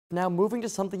Now moving to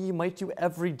something you might do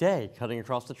every day, cutting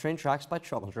across the train tracks by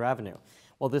Trumbull Avenue.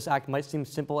 While this act might seem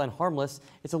simple and harmless,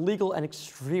 it's illegal and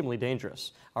extremely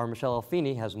dangerous. Our Michelle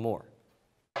Alfini has more.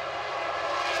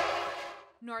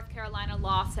 North Carolina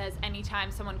law says anytime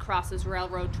someone crosses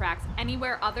railroad tracks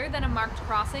anywhere other than a marked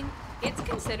crossing, it's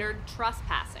considered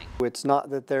trespassing. It's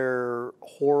not that they're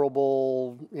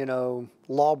horrible,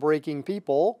 law-breaking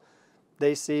people.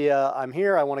 They see, I'm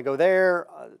here, I want to go there.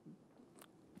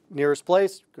 Nearest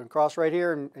place, going to cross right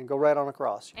here and go right on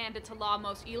across. And it's a law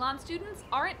most Elon students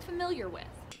aren't familiar with.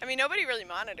 I mean, nobody really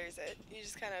monitors it. You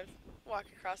just kind of walk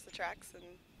across the tracks and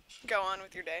go on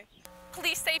with your day.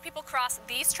 Police say people cross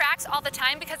these tracks all the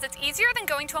time because it's easier than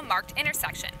going to a marked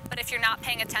intersection. But if you're not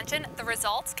paying attention, the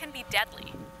results can be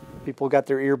deadly. People got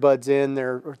their earbuds in,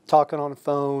 they're talking on the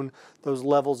phone. Those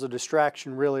levels of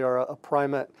distraction really are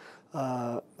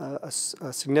a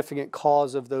significant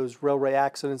cause of those railway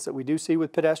accidents that we do see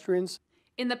with pedestrians.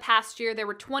 In the past year, there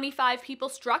were 25 people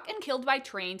struck and killed by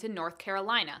trains in North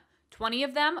Carolina. 20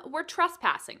 of them were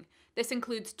trespassing. This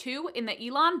includes 2 in the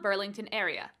Elon-Burlington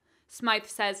area. Smythe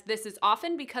says this is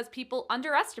often because people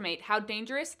underestimate how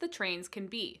dangerous the trains can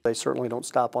be. They certainly don't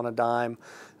stop on a dime,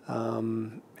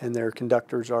 and their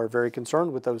conductors are very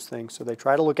concerned with those things, so they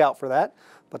try to look out for that,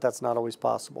 but that's not always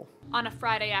possible. On a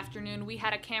Friday afternoon, we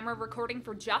had a camera recording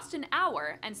for just an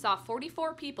hour and saw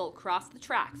 44 people cross the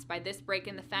tracks by this break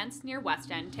in the fence near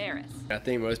West End Terrace. I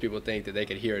think most people think that they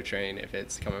could hear a train if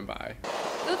it's coming by.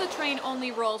 Though the train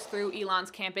only rolls through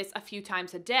Elon's campus a few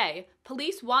times a day,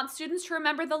 police want students to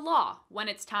remember the law when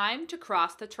it's time to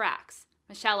cross the tracks.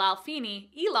 Michelle Alfini,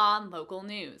 Elon Local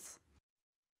News.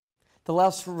 The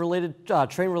last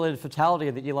train-related fatality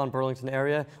in the Elon-Burlington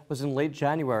area was in late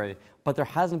January, but there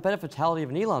hasn't been a fatality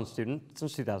of an Elon student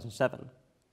since 2007.